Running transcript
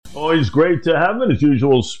Always great to have him in his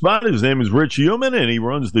usual spot. His name is Rich Human, and he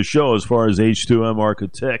runs the show as far as H2M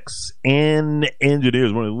Architects and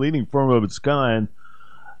Engineers, one of the leading firm of its kind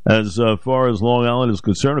as far as Long Island is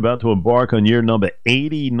concerned, about to embark on year number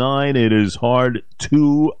 89. It is hard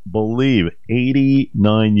to believe.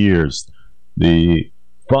 89 years. The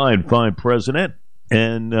fine president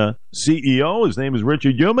and CEO, his name is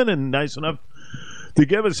Richard Human, and nice enough to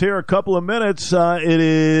give us here a couple of minutes. It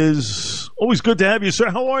is always good to have you, sir.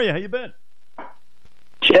 How are you? How you been?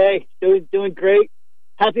 Jay, doing great.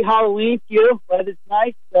 Happy Halloween to you. Weather's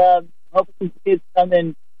nice. Hoping some kids come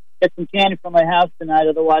and get some candy from my house tonight.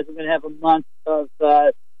 Otherwise, I'm going to have a month of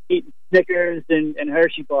eating Snickers and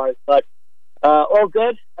Hershey bars. But all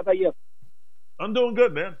good. How about you? I'm doing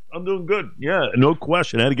good, man. I'm doing good. Yeah, no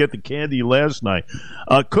question. I had to get the candy last night.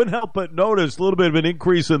 Couldn't help but notice a little bit of an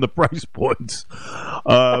increase in the price points.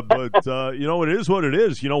 But it is what it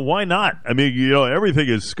is. Why not? I mean, everything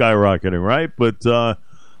is skyrocketing, right? But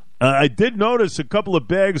I did notice a couple of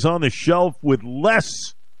bags on the shelf with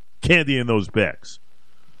less candy in those bags.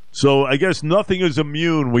 So I guess nothing is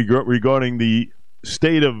immune regarding the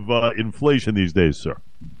state of inflation these days, sir.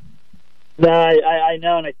 No, I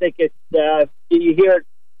know, and I think it's you hear it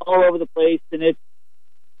all over the place, and it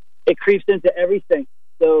creeps into everything.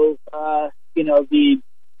 So I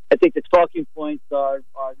think the talking points are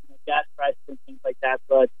gas prices and things like that.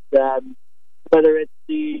 But whether it's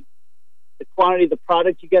the quantity of the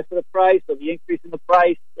product you get for the price or the increase in the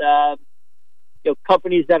price,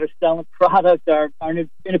 companies that are selling product are in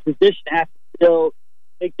a position to have to still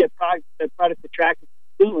make their product attractive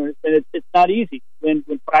to consumers, and it's not easy when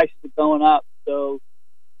prices are going up. So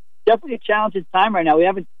definitely a challenging time right now. We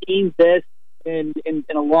haven't seen this in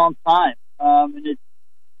a long time, and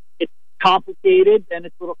it's complicated and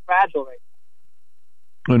it's a little fragile right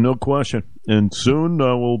now. No question. And soon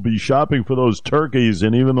we'll be shopping for those turkeys,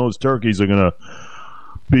 and even those turkeys are going to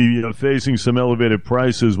be facing some elevated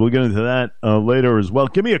prices. We'll get into that later as well.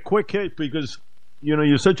 Give me a quick hit because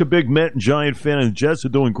you're such a big Met and Giant fan, and the Jets are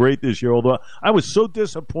doing great this year. Although I was so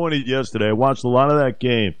disappointed yesterday. I watched a lot of that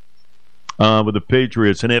game with the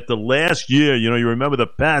Patriots, and after last year, you remember the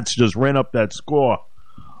Pats just ran up that score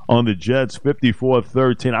on the Jets,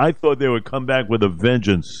 54-13. I thought they would come back with a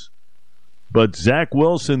vengeance, but Zach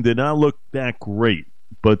Wilson did not look that great.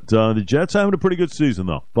 But the Jets are having a pretty good season,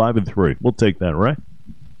 though, 5-3. We'll take that, right?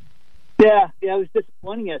 Yeah, it was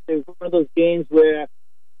disappointing yesterday. It was one of those games where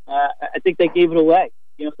I think they gave it away.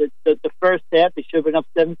 The first half, they should have been up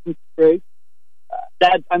 17-3.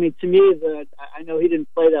 To me, I know he didn't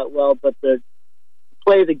play that well, but the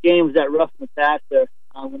play of the game was that roughing the passer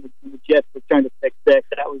when the Jets returned to 6-6.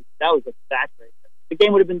 That was a backbreaker. The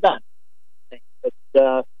game would have been done, I think.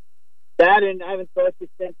 But that, and I haven't thought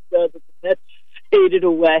since the Mets faded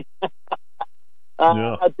away.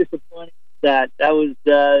 How disappointing that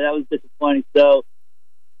was disappointing. So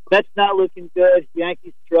Mets not looking good.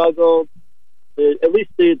 Yankees struggled. At least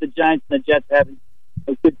the Giants and the Jets are having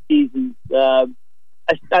good seasons.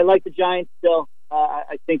 I like the Giants still.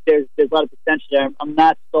 I think there's a lot of potential there. I'm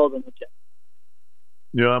not sold on the Jets.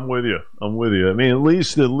 Yeah, I'm with you. I mean, at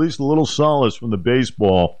least a little solace from the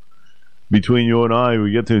baseball between you and I.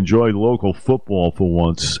 We get to enjoy local football for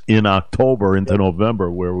once in October into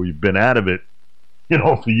November, where we've been out of it.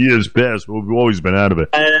 For years past, we've always been out of it.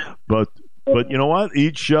 But you know what?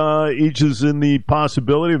 Each is in the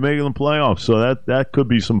possibility of making the playoffs, so that could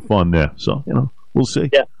be some fun there. So we'll see.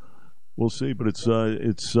 Yeah. We'll see, but it's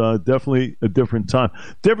definitely a different time.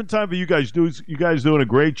 Different time for you guys. You guys doing a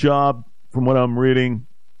great job from what I'm reading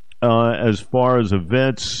as far as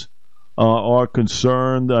events are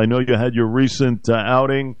concerned. I know you had your recent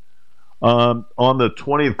outing on the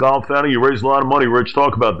 20th golf outing. You raised a lot of money. Rich,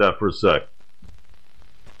 talk about that for a sec.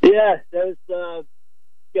 Yeah, that was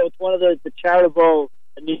it's one of the charitable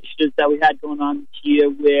initiatives that we had going on this year,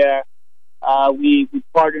 where we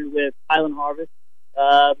partnered with Island Harvest.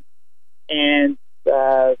 And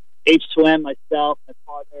H2M, myself, my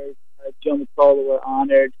partners, Joe Matola, were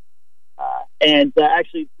honored.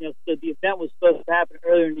 Actually, so the event was supposed to happen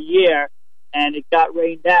earlier in the year, and it got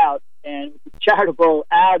rained out. And with the charitable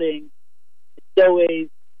outing, it's always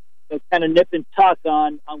kind of nip and tuck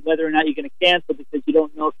on whether or not you're going to cancel, because you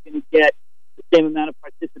don't know if you're going to get the same amount of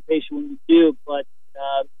participation when you do. But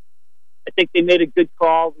I think they made a good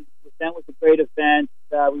call. The event was a great event.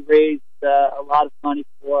 We raised a lot of money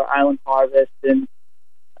for Island Harvest, and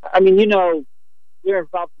we're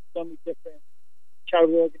involved in so many different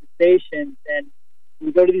charitable organizations, and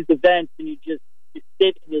you go to these events and you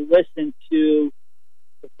sit and you listen to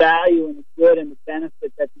the value and the good and the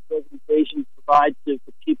benefit that these organizations provide to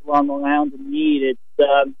people on Long Island in need.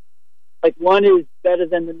 like one is better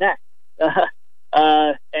than the next.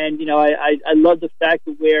 And I love the fact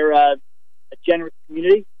that we're a generous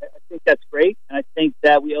community. I think that's great, and I think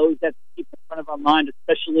that we always have to keep in front of our mind,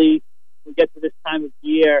 especially when we get to this time of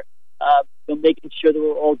year. Making sure that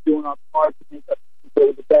we're all doing our part to make us a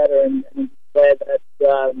little bit better, and I'm glad that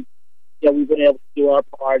we've been able to do our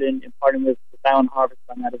part in partnering with Island Harvest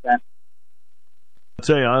on that event. I'd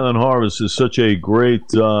say Island Harvest is such a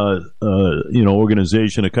great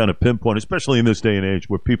organization to kind of pinpoint, especially in this day and age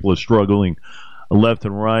where people are struggling left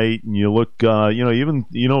and right. And you look, even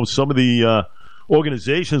some of the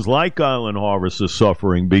organizations like Island Harvest are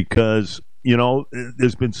suffering because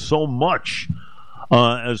there's been so much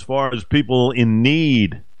as far as people in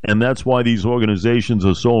need, and that's why these organizations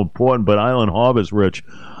are so important. But Island Harvest, Rich,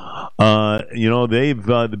 they've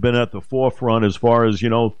been at the forefront as far as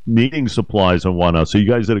needing supplies and whatnot. So you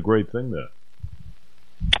guys did a great thing there.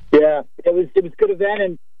 Yeah, it was a good event,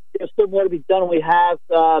 and there's still more to be done. We have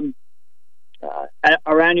our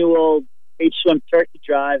annual H2M Turkey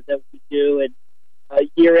Drive that we do, and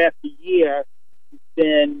year after year, we've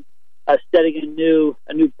been setting a new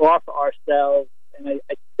bar for ourselves. And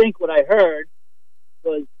I think what I heard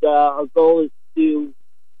was our goal is to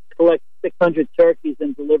collect 600 turkeys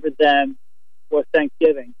and deliver them for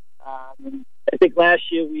Thanksgiving. And I think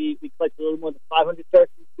last year we collected a little more than 500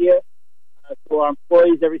 turkeys here. So our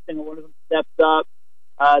employees, every single one of them steps up.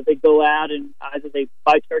 They go out and either they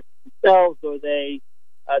buy turkeys themselves or they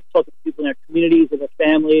talk to people in their communities or their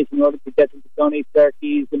families in order to get them to donate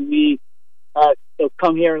turkeys. And we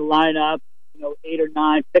come here and line up, 8 or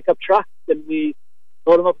 9 pickup trucks, and we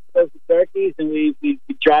load them up with turkeys, and we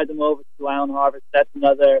drive them over to Island Harvest. That's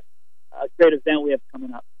another great event we have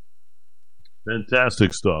coming up.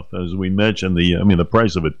 Fantastic stuff. As we mentioned, the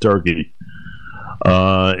price of a turkey, people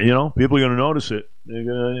are going to notice it. They're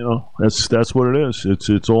gonna, that's what it is.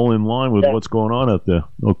 It's all in line with what's going on out there,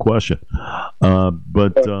 no question.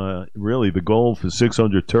 But really, the goal for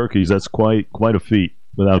 600 turkeys, that's quite a feat,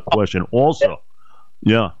 without question. Also,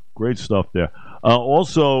 great stuff there.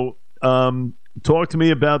 Also, talk to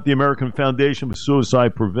me about the American Foundation for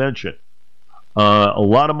Suicide Prevention. A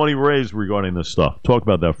lot of money raised regarding this stuff. Talk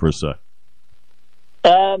about that for a sec.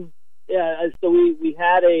 So we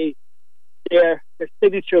had their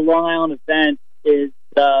signature Long Island event is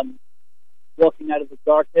Walking Out of the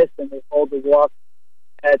Darkness, and they hold the walk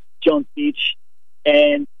at Jones Beach.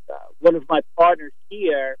 And one of my partners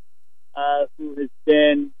here, who has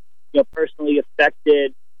been personally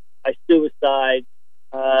affected by suicide,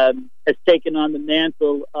 has taken on the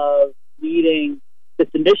mantle of leading this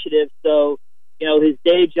initiative. So, his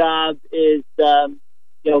day job is,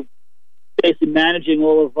 basically managing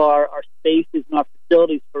all of our spaces and our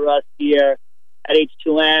facilities for us here at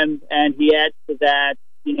H2M, and he adds to that,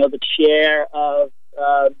 the chair of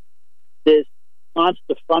this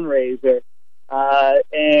monster fundraiser.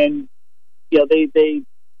 And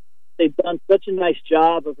they've done such a nice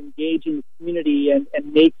job of engaging the community and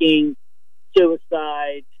making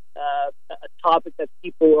suicide a topic that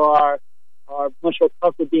people are much more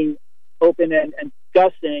comfortable being open and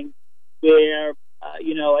discussing, where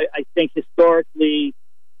I think historically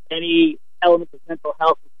any element of mental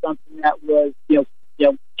health is something that was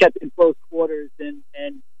kept in close quarters and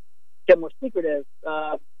kept more secretive.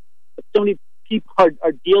 But so many people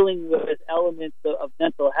are dealing with elements of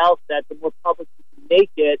mental health that the more public you can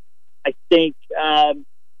make it, I think the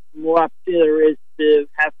more opportunity there is to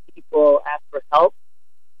have people ask for help.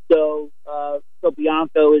 So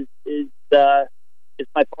Bianco is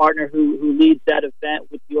my partner who leads that event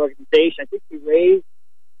with the organization. I think we raised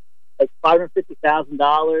like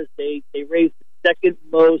 $550,000. They raised the second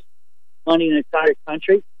most money in the entire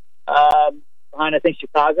country, behind I think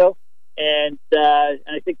Chicago, and I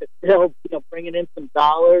think they're still bringing in some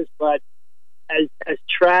dollars. But as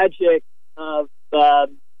tragic of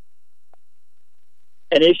an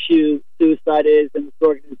issue suicide is, and this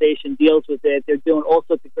organization deals with it, they're doing all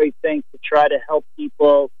sorts of great things to try to help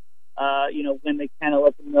people, when they can,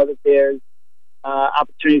 let them know that there's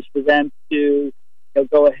opportunities for them to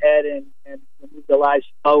go ahead and move their lives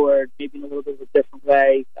forward, maybe in a little bit of a different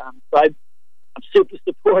way. So I'm super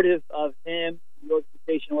supportive of him, the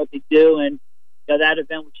organization, and what they do. And that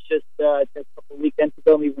event was just a couple of weekends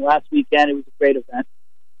ago, even last weekend. It was a great event.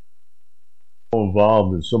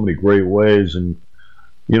 Involved in so many great ways, and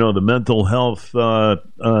the mental health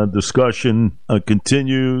discussion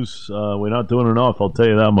continues. We're not doing enough, I'll tell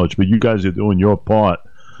you that much, but you guys are doing your part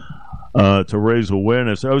to raise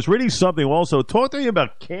awareness. I was reading something also. Talk to me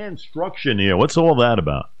about Construction here. What's all that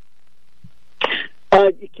about?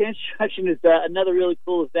 Construction is another really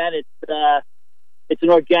cool event. It's an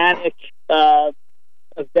organic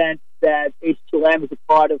event that H2M is a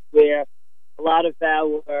part of, where a lot of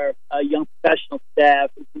our young professional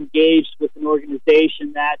staff is engaged with an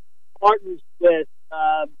organization that partners with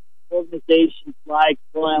organizations like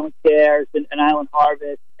Full Island Cares and Island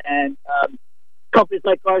Harvest, and companies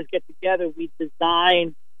like ours get together. We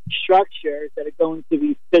design structures that are going to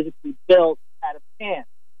be physically built out of hand.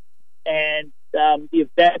 And the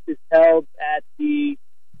event is held at the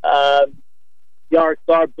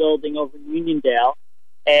RSR building over in Uniondale.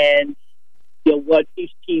 And what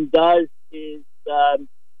each team does is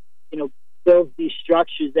build these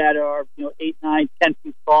structures that are 8, 9, 10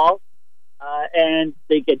 feet tall, and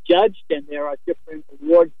they get judged, and there are different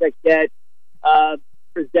awards that get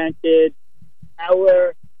presented.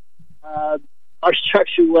 Our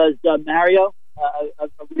structure was Mario, a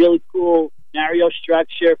really cool Mario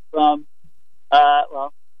structure from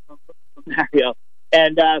Mario,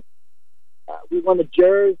 and we won the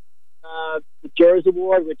Jurors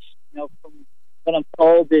Award, which from what I'm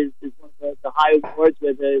told is one of the high awards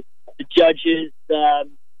where the judges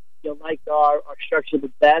like our structure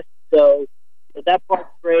the best. So that part's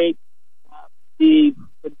great. I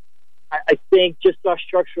think just our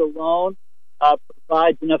structure alone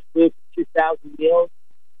provides enough food for 2,000 meals.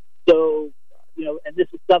 So, and this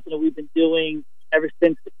is something that we've been doing ever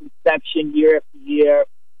since the conception, year after year.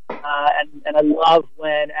 And I love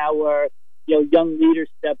when our young leaders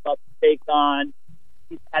step up to take on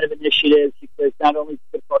these kind of initiatives, because not only is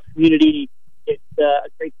it good for our community, it's a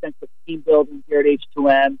great sense of team building here at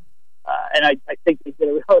H2M. And I think they did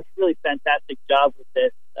a really fantastic job with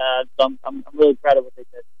this. So I'm really proud of what they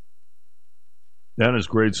did. That is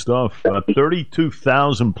great stuff.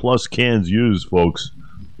 32,000 plus cans used, folks,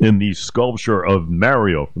 in the sculpture of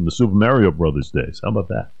Mario from the Super Mario Brothers days. How about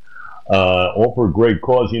that? All for a great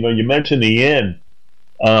cause. You mentioned the inn.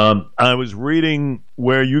 I was reading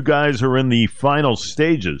where you guys are in the final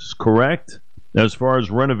stages, correct? As far as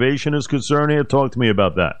renovation is concerned here, talk to me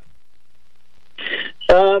about that.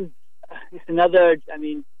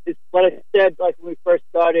 It's it's what I said, like when we first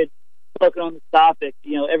started talking on the topic.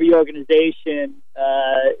 Every organization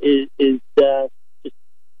is just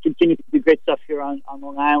continuing to do great stuff here on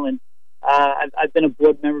Long Island. I've been a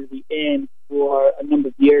board member of the Inn for a number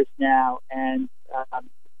of years now, and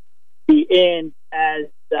the Inn has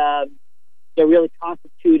really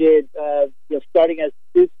constituted, starting as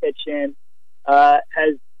a soup kitchen,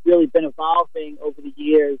 has really been evolving over the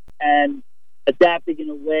years and adapting in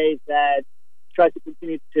a way that tries to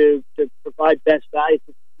continue to provide best value to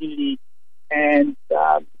the community, and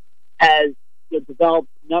has developed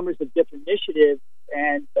numbers of different initiatives.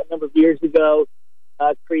 And a number of years ago,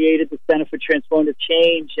 created the Center for Transformative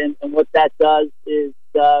Change, and what that does is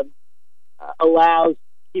allows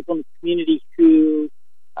people in the community who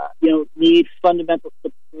need fundamental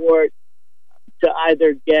support to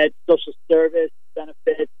either get social service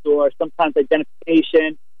benefits or sometimes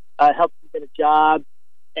identification, help them get a job.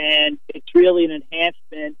 And it's really an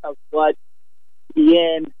enhancement of what the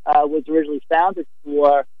Inn was originally founded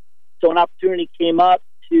for. So an opportunity came up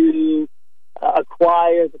to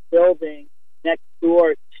acquire the building next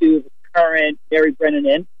door to the current Mary Brennan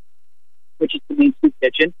Inn, which is the main soup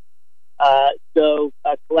kitchen. So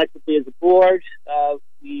collectively as a board,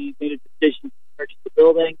 we made a decision to purchase the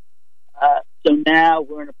building. So now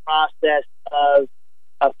we're in a process of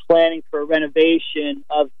planning for a renovation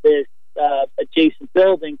of this adjacent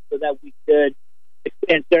building so that we could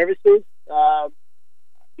expand services,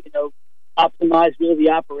 optimize really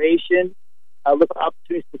the operation, look for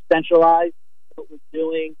opportunities to centralize what we're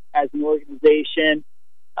doing as an organization.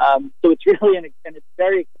 So it's really a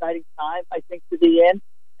very exciting time, I think, for the Inn,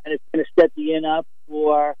 and it's going to set the Inn up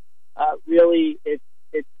for really its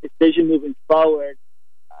vision moving forward.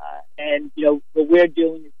 And what we're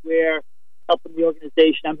doing is we're helping the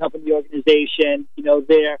organization. I'm helping the organization.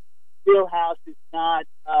 Their wheelhouse is not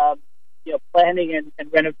planning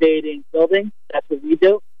and renovating buildings. That's what we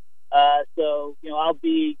do. So I'll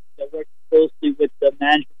be working closely with the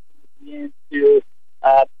management team to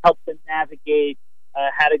help them navigate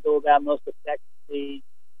how to go about most effectively,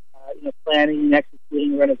 planning and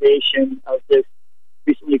executing renovation of this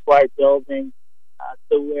recently acquired building.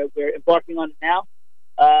 So we're embarking on it now.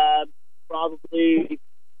 Probably,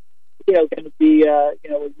 going to be a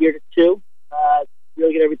year to two to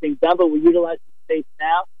really get everything done. But we're utilizing the space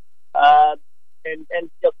now, and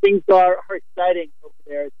things are exciting over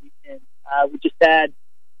there at the Inn. We just had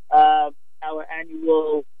our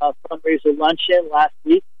annual fundraiser luncheon last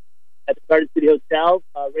week at the Garden City Hotel,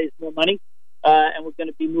 raised more money, and we're going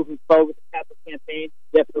to be moving forward with the capital campaign.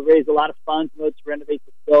 We have to raise a lot of funds in order to renovate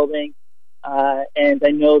this building, and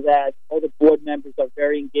I know that all the board members are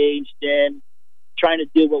very engaged in trying to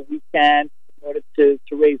do what we can in order to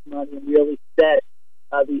raise money and really set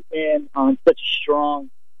the Inn on such a strong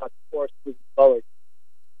course moving forward.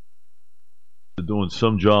 They're doing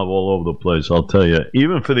some job all over the place, I'll tell you.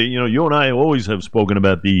 Even for the, you and I always have spoken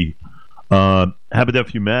about the Habitat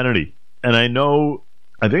for Humanity. And I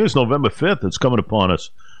think it's November 5th that's coming upon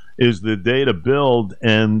us, is the day to build.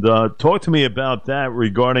 And talk to me about that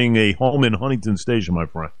regarding a home in Huntington Station, my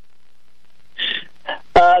friend.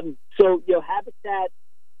 So, Habitat,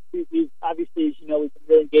 we've obviously, as you know, we've been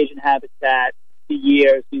really engaged in Habitat for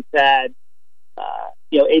years. We've had,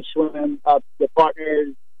 H2M, the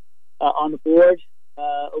partners on the board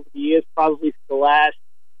over the years, probably for the last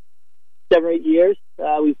 7 or 8 years.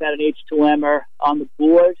 We've had an H2Mer on the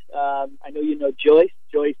board. I know you know Joyce.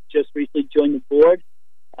 Joyce just recently joined the board.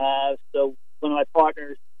 So one of my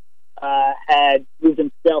partners had moved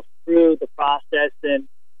himself through the process and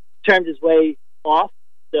turned his way off.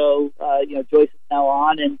 So, Joyce is now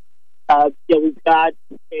on. And, we've got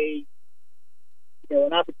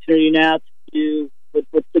an opportunity now to do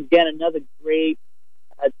what's again, another great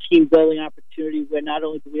team building opportunity where not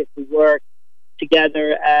only do we have to work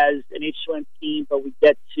together as an H2M team, but we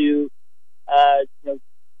get to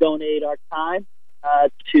donate our time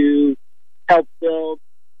to help build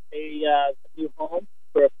a new home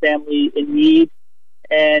for a family in need.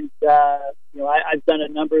 And I've done a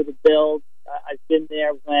number of the builds. I've been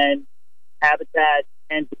there when Habitat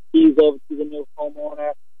hands the keys over to the new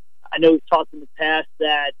homeowner. I know we've talked in the past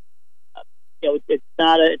that it's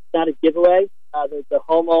not a giveaway. The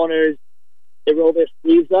homeowners, they roll their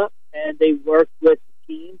sleeves up and they work with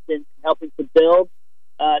the teams in helping to build,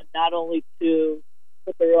 not only to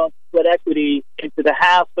put their own sweat equity into the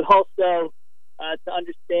house, but also to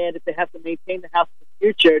understand if they have to maintain the house in the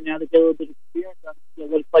future. Now they get a little bit of experience on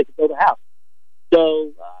what it's like to build a house.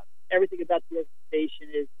 So everything about the organization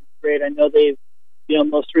is great. I know they've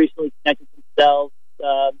most recently connected themselves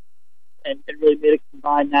and really made a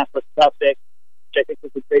combined Napa Suffolk, which I think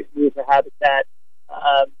was a great move for Habitat.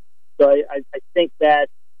 So I think that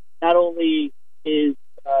not only is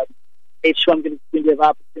H2M going to give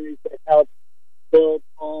opportunities to help build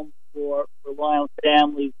homes for low-income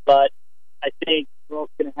families, but I think we're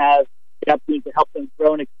also going to have the opportunity to help them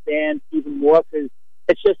grow and expand even more, because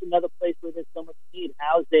it's just another place where there's so much need.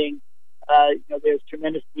 Housing, there's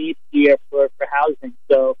tremendous need here for housing.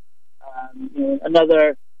 So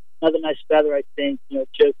another nice feather, I think,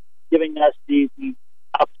 just giving us the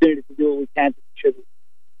opportunity to do what we can to contribute.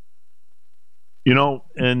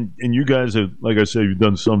 And you guys have, like I said, you've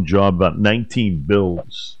done some job, about 19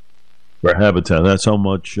 builds for Habitat. That's how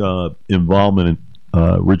much involvement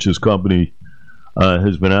in Rich's company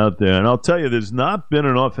has been out there. And I'll tell you, there's not been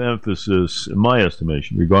enough emphasis, in my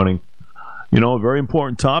estimation, regarding, a very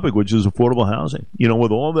important topic, which is affordable housing.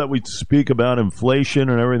 With all that we speak about inflation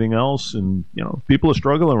and everything else, and, people are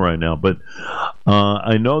struggling right now. But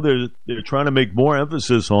I know they're trying to make more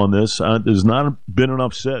emphasis on this. There's not been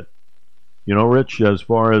enough said. Rich, as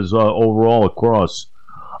far as overall across,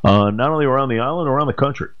 not only around the island, around the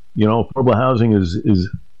country. Affordable housing is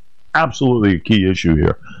absolutely a key issue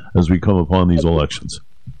here as we come upon these elections.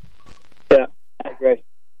 Yeah, I agree.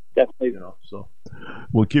 Definitely. So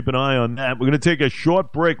we'll keep an eye on that. We're going to take a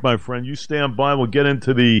short break, my friend. You stand by. We'll get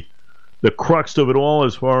into the crux of it all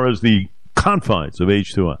as far as the confines of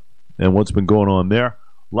H2M and what's been going on there.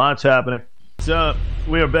 Lots happening.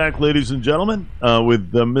 We are back, ladies and gentlemen,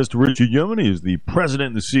 with Mr. Richard Yeoman. He is the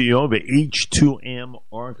president and the CEO of H2M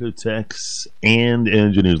Architects and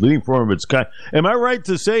Engineers, leading firm of its kind. Am I right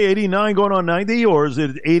to say 89 going on 90, or is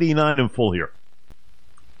it 89 in full here?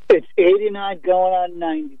 It's 89 going on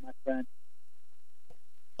 90, my friend.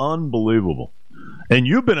 Unbelievable. And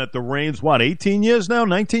you've been at the reins, 18 years now,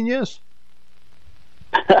 19 years?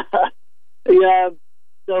 Yeah,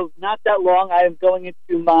 so not that long. I am going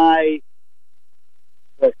into my...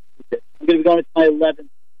 I'm going to be going into my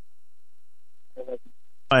 11th.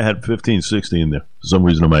 I had 15, 16 in there. For some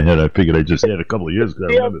reason in my head, I figured I just had a couple of years.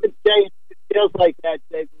 It feels like that,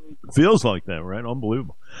 Jay. Feels like that, right?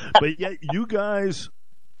 Unbelievable. But yet you guys,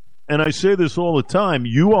 and I say this all the time,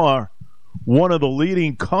 you are one of the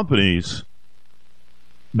leading companies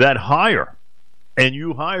that hire. And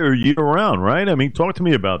you hire year-round, right? I mean, talk to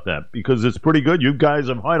me about that, because it's pretty good. You guys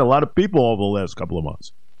have hired a lot of people over the last couple of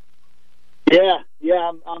months. Yeah.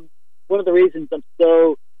 I'm one of the reasons I'm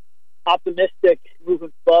so optimistic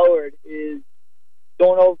moving forward is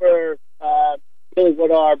going over really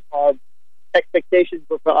what our expectations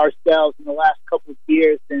were for ourselves in the last couple of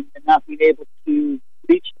years, and not being able to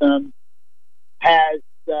reach them has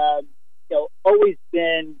always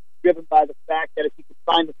been driven by the fact that if you can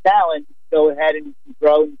find the talent, you can go ahead and you can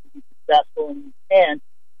grow and you can be successful, and you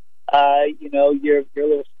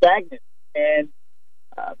stagnant. And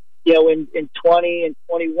in 20 and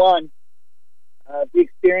 21, we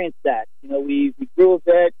experienced that. We grew a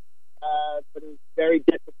bit, but it was very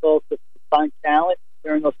difficult to find talent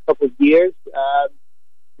during those couple of years.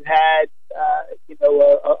 We had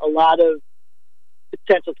a lot of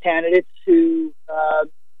potential candidates who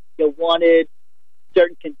wanted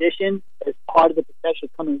certain conditions as part of the potential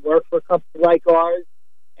come and work for a company like ours,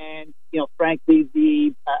 and frankly,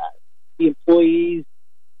 the employees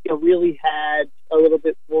really had a little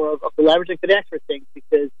bit more of the leverage and could ask for things,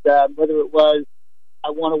 because whether it was,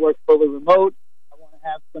 I want to work fully remote, I want to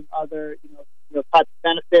have some other type of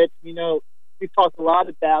benefits. We've talked a lot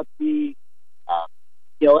about the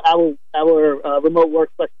our remote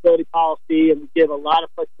work flexibility policy, and we give a lot of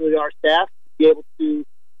flexibility to our staff to be able to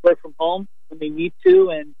work from home when they need to,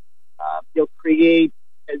 and create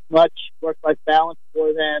as much work-life balance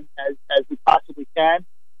for them as we possibly can,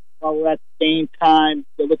 while we're at the same time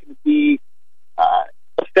looking to be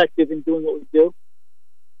effective in doing what we do.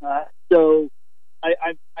 So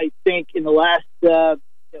I think in the last 2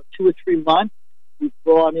 or 3 months, we've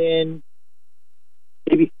brought in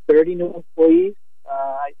maybe 30 new employees.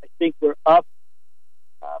 I think we're up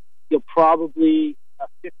probably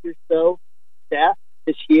 50 or so staff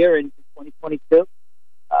this year in 2022.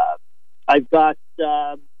 I've got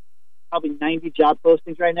probably 90 job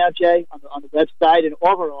postings right now, Jay, on the website and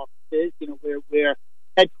all of our offices. We're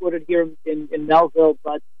headquartered here in Melville,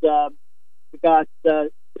 but we've got 7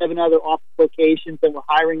 other office locations, and we're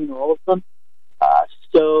hiring in all of them.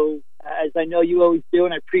 So, as I know you always do,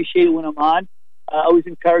 and I appreciate it when I'm on, always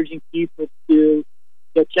encouraging people to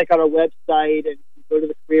check out our website and go to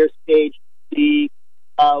the careers page to see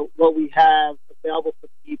what we have available for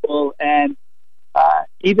people. And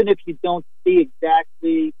even if you don't see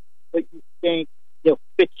exactly what you think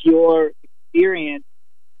fits your experience,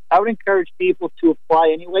 I would encourage people to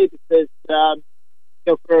apply anyway, because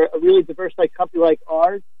for a really diversified company like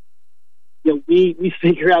ours, we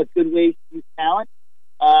figure out good ways to use talent,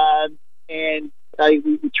 and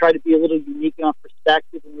we try to be a little unique in our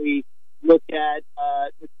perspective when we look at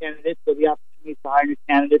new candidates, so the opportunity to hire new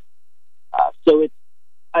candidates. So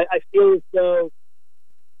I feel as though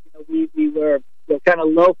we were kind of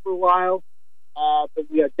low for a while, but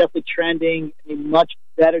we are definitely trending in a much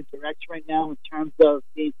better direction right now in terms of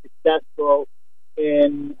being successful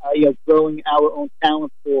in growing our own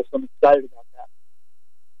talent pool. So I'm excited about that.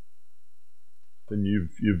 And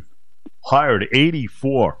you've hired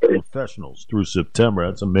 84 professionals through September.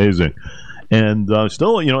 That's amazing. And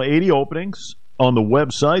still, 80 openings on the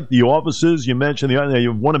website. The offices, you mentioned, you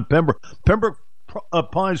have one in Pembroke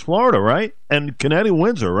Pines, Florida, right? And Connecticut,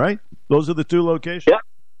 Windsor, right? Those are the 2 locations? Yeah.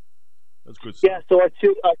 That's good stuff. Yeah, so our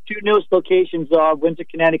two newest locations are Windsor,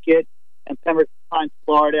 Connecticut, and Pembroke Pines,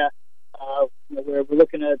 Florida. We're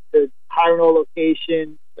looking at the hire in all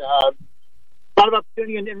locations. A lot of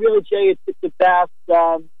opportunity, and really, Jay, it's about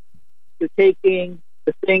you're taking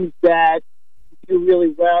the things that you do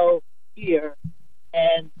really well here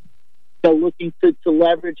and looking to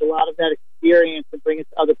leverage a lot of that experience and bring it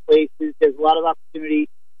to other places. There's a lot of opportunity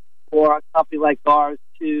for a company like ours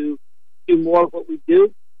to do more of what we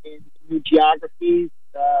do in new geographies,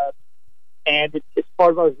 and it's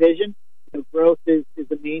part of our vision. Growth is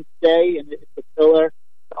a mainstay, and it's a pillar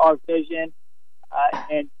to our vision,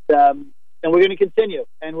 and we're going to continue.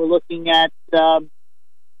 And we're looking at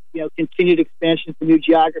continued expansion to new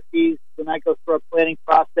geographies. When I go through our planning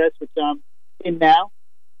process, which I'm in now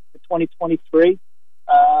for 2023,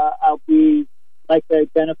 I'll be likely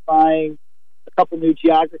identifying a couple new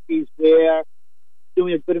geographies where we're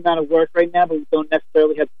doing a good amount of work right now, but we don't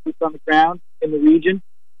necessarily have boots on the ground in the region.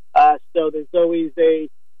 So there's always a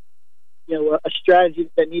strategy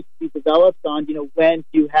that needs to be developed on, when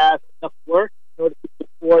you have enough work in order to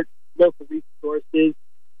support local resources.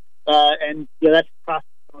 And that's the process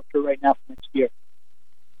going through right now for next year.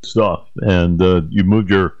 Stuff. And you moved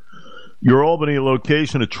your Albany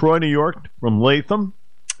location to Troy, New York from Latham,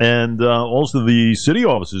 and also the city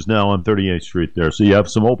offices now on 38th Street there. So you have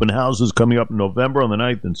some open houses coming up in November on the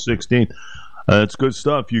 9th and 16th. It's good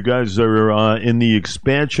stuff. You guys are in the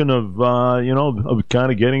expansion of of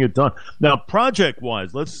kind of getting it done. Now,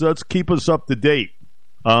 project-wise, let's keep us up to date.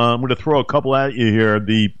 I'm going to throw a couple at you here.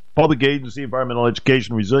 The Public Agency Environmental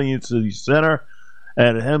Education Resiliency Center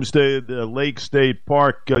at Hempstead Lake State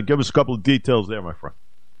Park. Give us a couple of details there, my friend.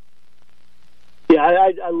 Yeah,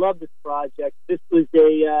 I love this project. This was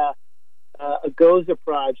a GOZA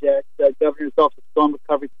project, Governor's Office of Storm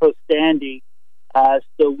Recovery post-Sandy.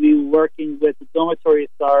 So we were working with the Dormitory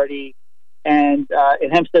Authority and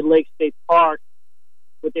at Hempstead Lake State Park.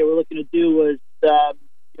 What they were looking to do was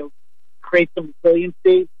create some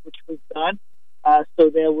resiliency done. So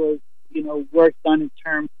there was, work done in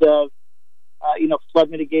terms of, flood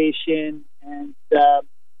mitigation and,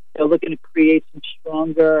 looking to create some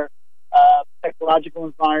stronger technological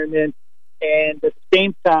environment, and at the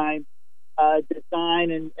same time,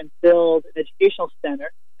 design and build an educational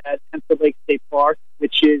center at Hemphill Lake State Park,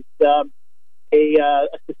 which is a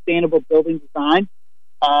sustainable building design.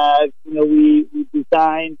 We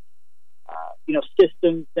designed,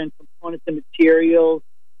 systems and components and materials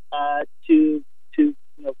to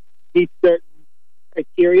meet certain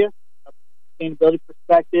criteria from a sustainability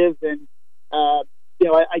perspective. And,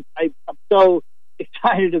 I'm so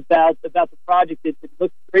excited about the project. It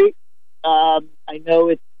looks great. I know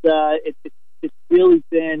it's really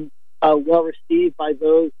been well received by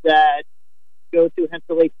those that go to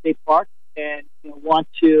Hemphill Lake State Park and want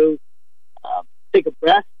to take a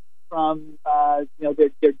breath from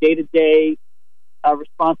their day-to-day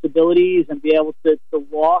responsibilities and be able to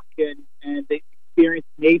walk and experience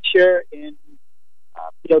nature in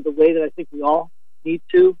the way that I think we all need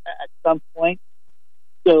to at some point.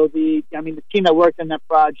 So the team that worked on that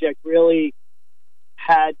project really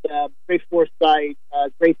had great foresight,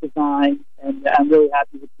 great design, and I'm really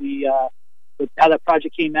happy with how that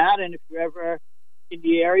project came out. And if you're ever in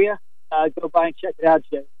the area, go by and check it out,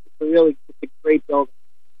 Jay. It's a great building.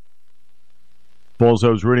 Falls, I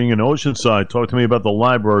was reading in Oceanside. Talk to me about the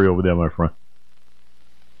library over there, my friend.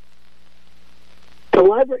 The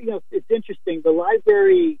library, it's interesting. The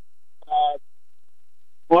library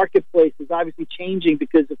marketplace is obviously changing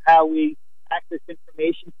because of how we access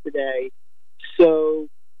information today. So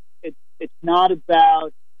it's not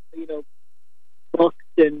about books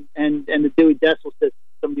and the Dewey Decimal System.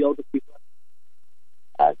 Some of the older people.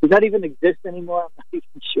 Does that even exist anymore? I'm not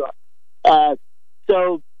even sure.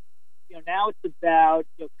 So now it's about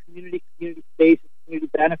community space, community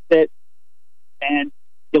benefit, and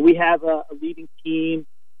we have a leading team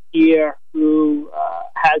here who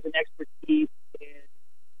has an expertise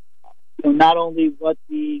in not only what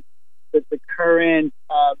the current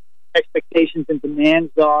expectations and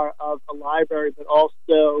demands are of a library, but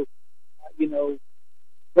also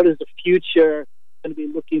what is the future going to be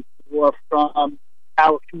looking for from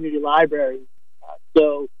our community libraries.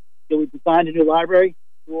 So we designed a new library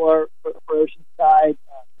for Oceanside,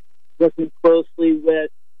 working closely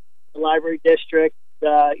with the library district,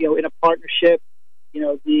 in a partnership.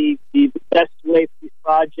 The best way for these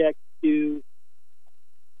projects to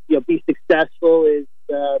be successful is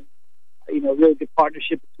really good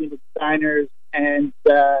partnership between the designers and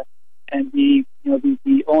the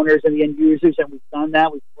owners and the end users, and we've done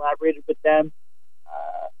that. We've collaborated with them.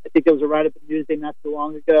 I think there was a write-up in Newsday not too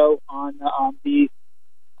long ago on the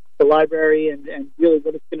library and really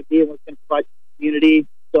what it's going to be and what it's going to provide to the community.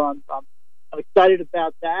 So I'm excited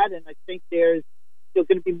about that, and I think there's still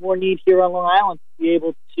going to be more need here on Long Island to be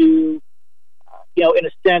able to, in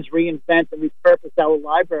a sense, reinvent and repurpose our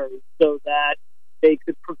libraries so that they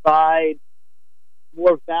could provide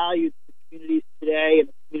more value to the communities today and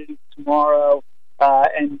the communities tomorrow.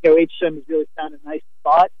 And HM has really found a nice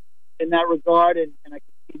spot in that regard, and I can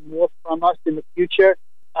see more from us in the future.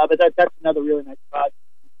 But that's another really nice project.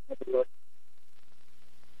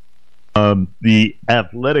 The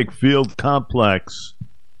athletic field complex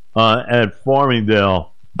at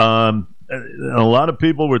Farmingdale. A lot of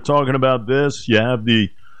people were talking about this. You have the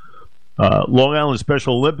Long Island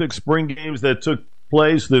Special Olympics Spring Games that took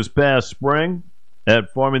place this past spring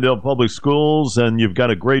at Farmingdale Public Schools, and you've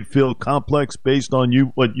got a great field complex based on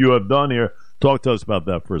what you have done here. Talk to us about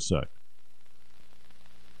that for a sec.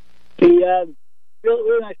 The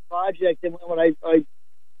really nice project, and what I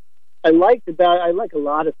like a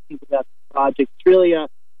lot of things about the project. It's really a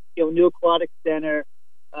new aquatic center,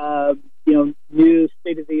 new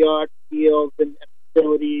state of the art fields and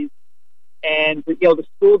facilities, and the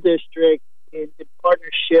school district in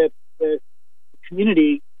partnership with the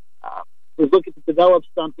community was looking to develop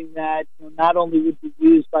something that not only would be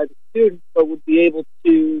used by the students but would be able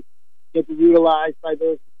to be utilized by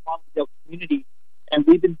those in the Farmingdale community. And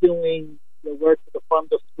we've been doing work with the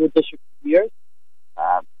Farmingdale School District for years.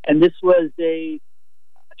 And this was a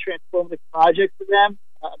transformative project for them,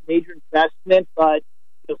 a major investment, but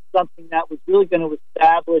something that was really going to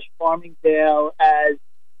establish Farmingdale as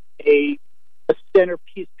a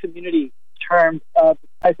centerpiece community in terms of the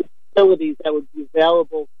type of facilities that would be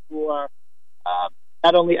available for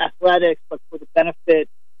not only athletics, but for the benefit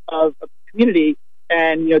of the community.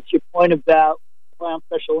 And, to your point about Long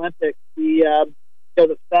Special Olympics, the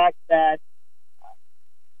fact that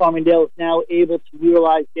Farmingdale is now able to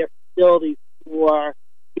utilize their facilities for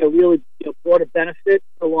really broader benefit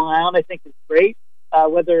for Long Island, I think is great.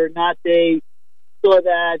 Whether or not they saw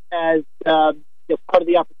that as part of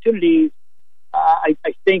the opportunities. I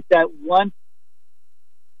think that once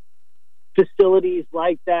facilities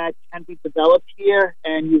like that can be developed here,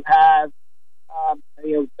 and you have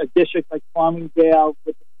a district like Farmingdale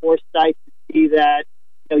with the foresight to see that,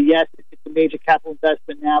 yes, it's a major capital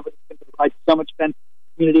investment now, but it's going to provide so much benefit to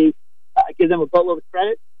the community. I give them a boatload of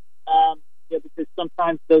credit, because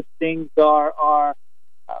sometimes those things are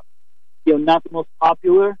not the most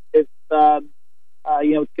popular. If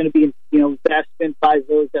it's going to be investment by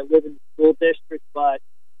those that live in the school district, but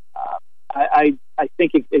I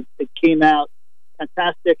think it came out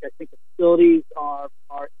fantastic. I think the facilities are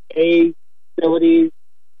A facilities,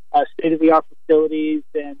 state of the art facilities,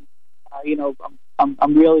 and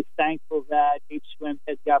I'm really thankful that HUM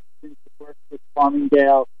has the opportunity to work with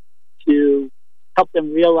Farmingdale to help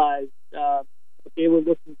them realize what they were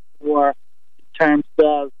looking for in terms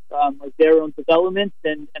of their own development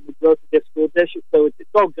and the growth of their school district. So it's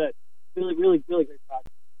all good. Really, really, really great project.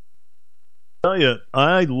 I tell you,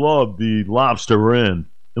 I love the Lobster Inn.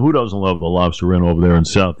 Who doesn't love the Lobster Inn over there in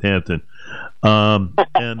Southampton? No,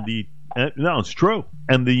 it's true.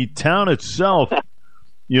 And the town itself,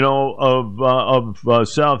 of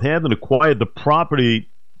Southampton acquired the property,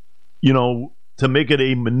 to make it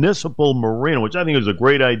a municipal marina, which I think is a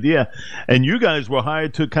great idea. And you guys were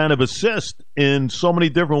hired to kind of assist in so many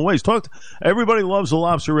different ways. Everybody loves the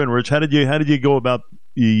Lobster Inn, Rich. How did you go about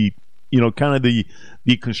the kind of the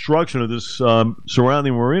construction of this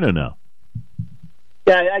surrounding marina now?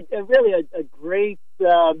 Yeah, really a great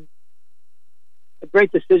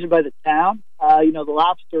decision by the town. The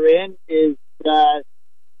Lobster Inn is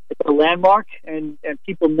it's a landmark, and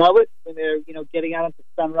people know it when they're getting out into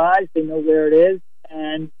Sunrise. They know where it is,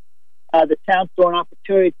 and the town saw an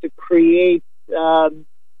opportunity to create a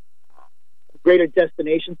greater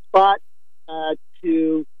destination spot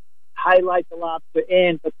to highlight the Lobster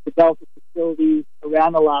Inn, but develop the facilities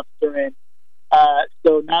around the Lobster Inn.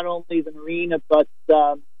 So not only the marina, but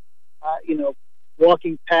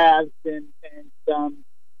walking paths and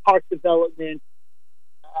park development,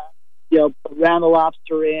 around the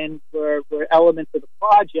Lobster Inn were elements of the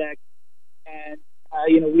project. And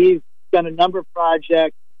we've done a number of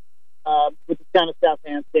projects with the town of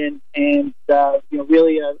Southampton, and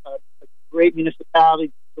really a great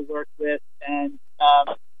municipality to work with, and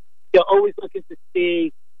always looking to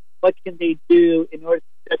see what can they do in order to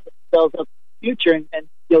set themselves up for the future. And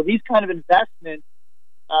these kind of investments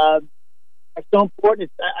are so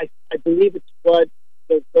important. I believe it's what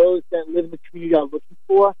those that live in the community are looking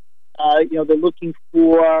for. They're looking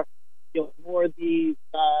for more of these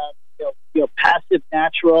passive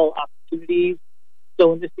natural opportunities. So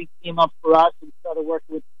when this thing came up for us, we started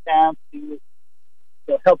working with the town to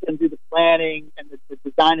help them do the planning and the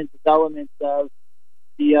design and development of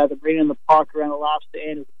the marina and the park around the Lobster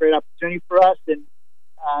Inn. It was a great opportunity for us, and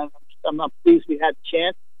I'm pleased we had the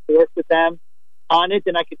chance to work with them on it.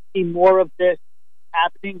 And I could see more of this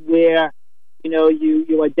happening where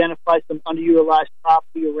you identify some underutilized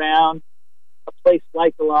property around a place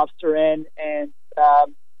like the Lobster Inn, and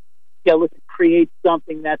look to create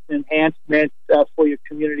something that's an enhancement for your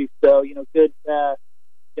community. So good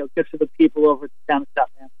good for the people over at the town of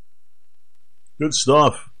Southampton. Good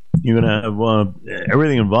stuff. You're gonna have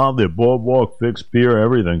everything involved there: boardwalk, fixed pier,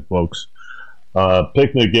 everything, folks.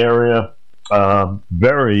 Picnic area,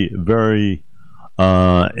 very, very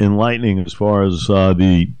enlightening as far as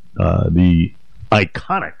the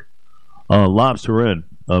iconic Lobster Inn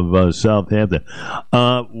of Southampton.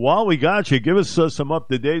 While we got you, give us some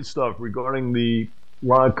up-to-date stuff regarding the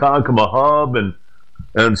Ronkonkoma hub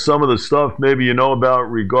and some of the stuff maybe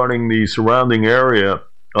about regarding the surrounding area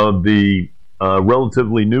of the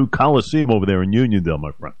relatively new Coliseum over there in Uniondale,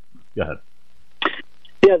 my friend. Go ahead.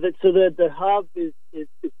 Yeah, so the hub is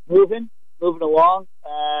moving along.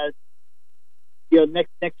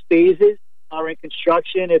 Next phases are in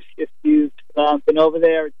construction. If you've been over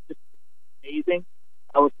there, it's just amazing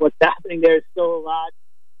with what's happening there. There's still a lot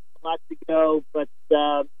to go, but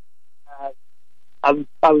I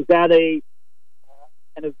was at an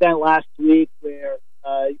event last week where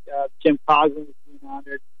Jim Coughlin was being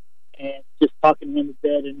honored, and just talking to him a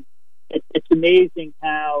bit, and it's amazing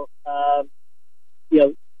how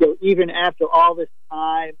even after all this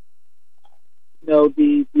time,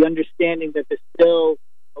 the understanding that there's still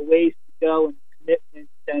a ways to go, and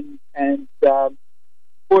commitment and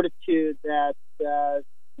fortitude that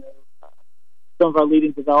some of our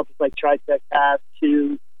leading developers like TriTech have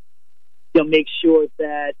to make sure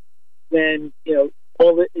that when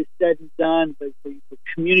all that is said and done, the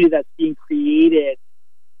community that's being created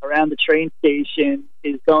around the train station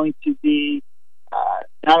is going to be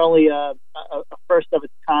not only a first of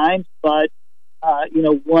its kind, but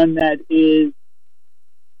one that is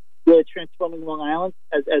really transforming Long Island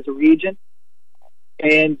as a region.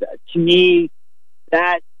 And to me,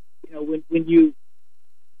 that when you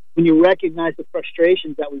recognize the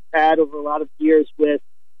frustrations that we've had over a lot of years with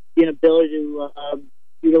the inability to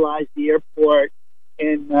utilize the airport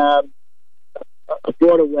in a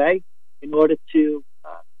broader way in order to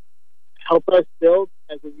help us build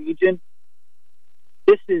as a region,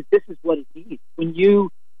 this is what it needs. When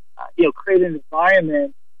you create an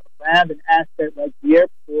environment around an asset like the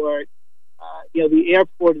airport, the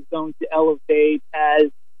airport is going to elevate as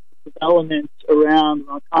developments around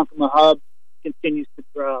Ronkonkoma Hub continues to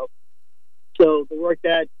grow. So the work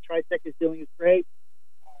that TriTech is doing is great.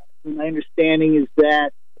 My understanding is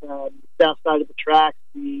that the south side of the tracks,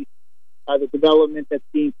 the development that's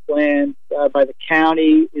being planned by the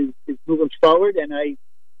county is moving forward, and I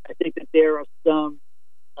think that there are some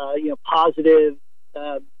positive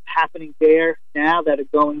happening there now that are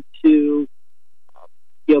going to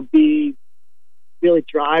be really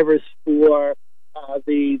drivers for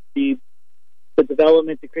the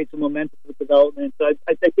development, to create some momentum for development. So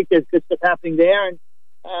I think there's good stuff happening there, and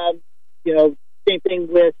same thing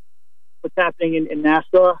with what's happening in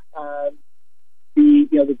Nassau.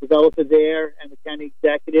 The developer there and the county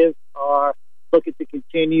executive are looking to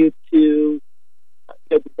continue to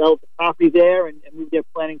develop the property there and move their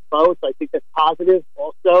planning forward. So I think that's positive.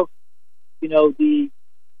 Also, the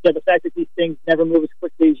fact that these things never move as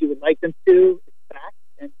quickly as you would like them to is fact,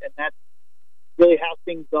 and that's really how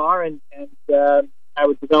things are. And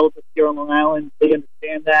our developers here on Long Island, they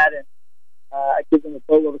understand that, and I give them a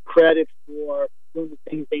boatload of credit for doing the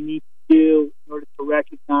things they need to do in order to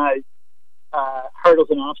recognize hurdles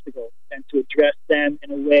and obstacles and to address them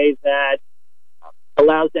in a way that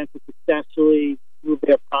allows them to successfully move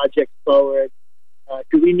their projects forward,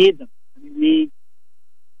 because we need them. I mean,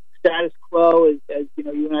 status quo, as you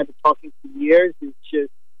and I have been talking for years,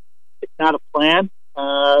 it's not a plan.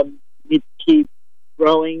 We need to keep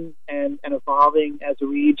growing and evolving as a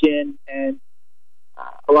region, and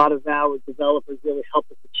a lot of our developers really help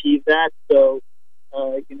us achieve that. So,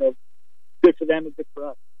 good for them and good for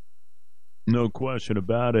us. No question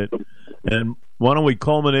about it. And why don't we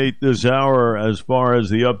culminate this hour as far as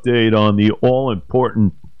the update on the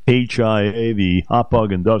all-important HIA, the Hot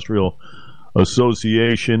Bug Industrial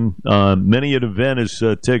Association. Many an event has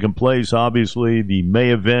taken place. Obviously, the May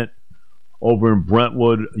event over in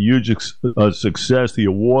Brentwood, huge success. The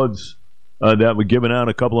awards that were given out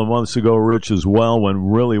a couple of months ago, Rich, as well, went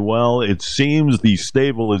really well. It seems the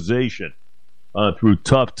stabilization through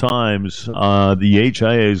tough times, the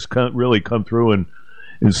HIA has really come through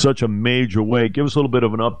in such a major way. Give us a little bit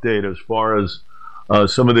of an update as far as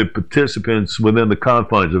some of the participants within the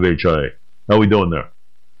confines of HIA. How are we doing there?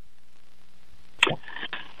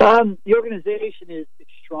 The organization is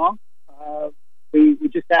strong. We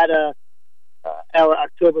just had our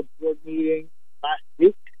October board meeting last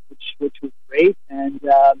week, which was great, and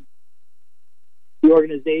the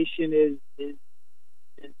organization is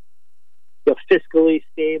fiscally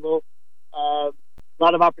stable. A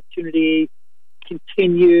lot of opportunity,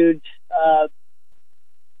 continued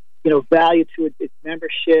value to its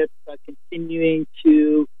membership, continuing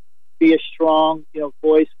to be a strong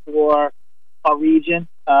voice for our region,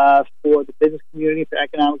 for the business community, for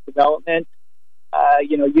economic development.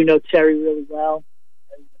 Terry really well.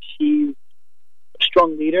 She's a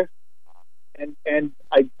strong leader, and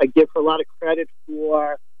I give her a lot of credit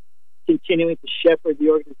for continuing to shepherd the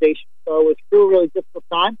organization forward through a really difficult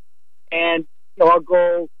time. And our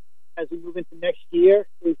goal as we move into next year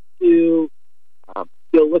is to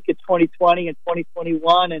look at 2020 and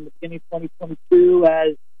 2021 and the beginning of 2022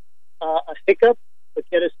 as a hiccup, but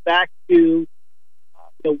get us back to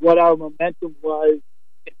what our momentum was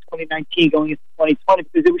in 2019 going into 2020,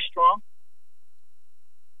 because it was strong.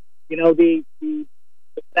 The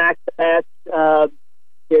fact that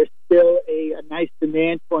there's still a nice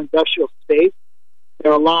demand for industrial space.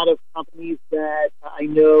 There are a lot of companies that I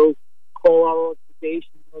know call our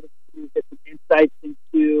organization in order to get some insights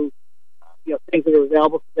into things that are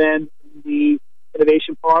available for them in the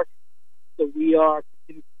innovation park. So we are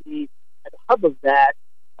continuing to be at the hub of that,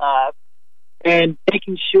 and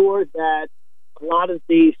making sure that a lot of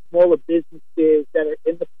the smaller businesses that are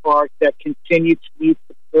in the park that continue to need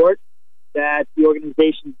support, that the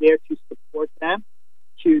organization is there to support them,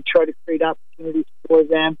 to try to create opportunities for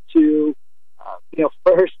them to,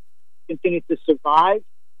 first continue to survive,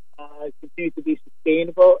 continue to be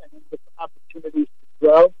sustainable, and then look for opportunities to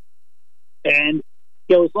grow. And,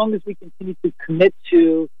 as long as we continue to commit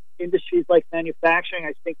to industries like manufacturing,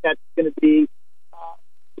 I think that's going to be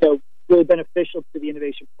really beneficial to the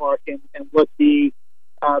Innovation Park and what the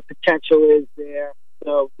potential is there.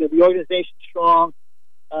 So the organization's strong.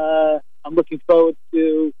 I'm looking forward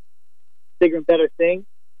to bigger and better things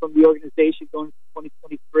from the organization going into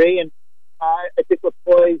 2023, and I think we're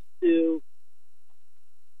poised to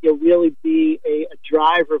really be a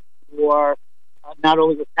driver for not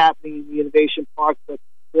only what's happening in the Innovation Park, but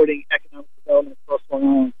supporting economic development across Long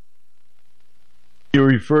Island. You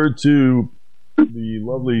referred to the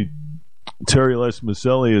lovely Terry Les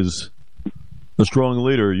Maselli as a strong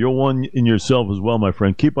leader. You're one in yourself as well, my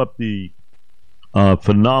friend. Keep up the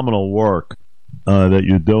phenomenal work that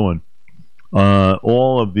you're doing.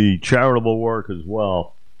 All of the charitable work as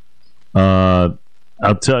well.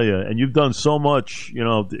 I'll tell you, and you've done so much,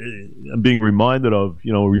 I'm being reminded of,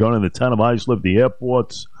 regarding the town of Islip, the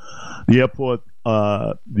airport,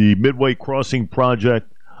 the Midway Crossing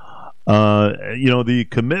project, the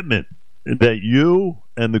commitment that you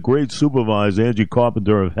and the great supervisor, Angie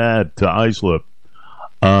Carpenter, have had to Islip.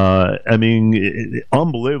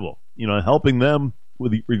 Unbelievable, helping them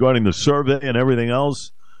regarding the survey and everything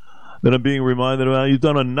else that I'm being reminded about. You've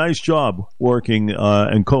done a nice job working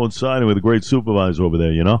and coinciding with a great supervisor over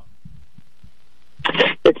there.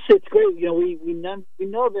 It's great. We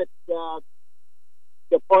know that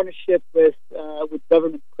the partnership with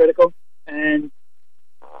government is critical, and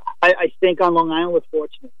I think on Long Island we're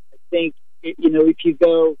fortunate. I think if you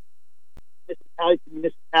go municipality to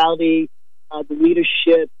municipality, the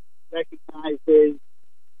leadership recognizes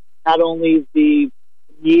not only the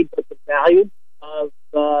need but the value of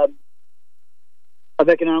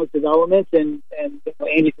economic development, and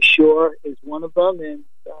Andy for sure is one of them, and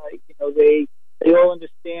they all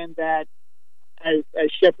understand that as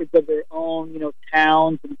shepherds of their own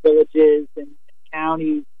towns and villages and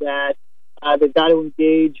counties, that they've got to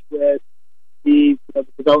engage with the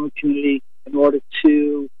development community in order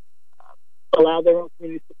to allow their own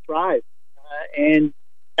communities to thrive. And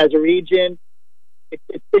as a region,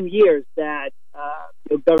 it's been years that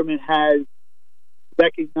government has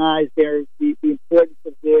recognized the importance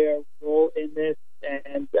of their role in this,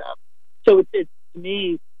 and so it's to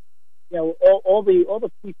me, all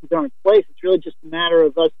the pieces are in place. It's really just a matter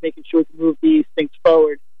of us making sure to move these things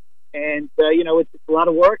forward. And it's a lot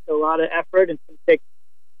of work, a lot of effort, and it's going to take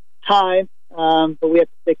time, but we have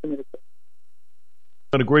to stay committed to it.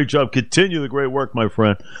 Done a great job. Continue the great work, my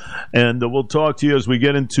friend, and we'll talk to you as we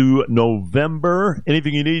get into November.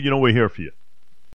 Anything you need, we're here for you.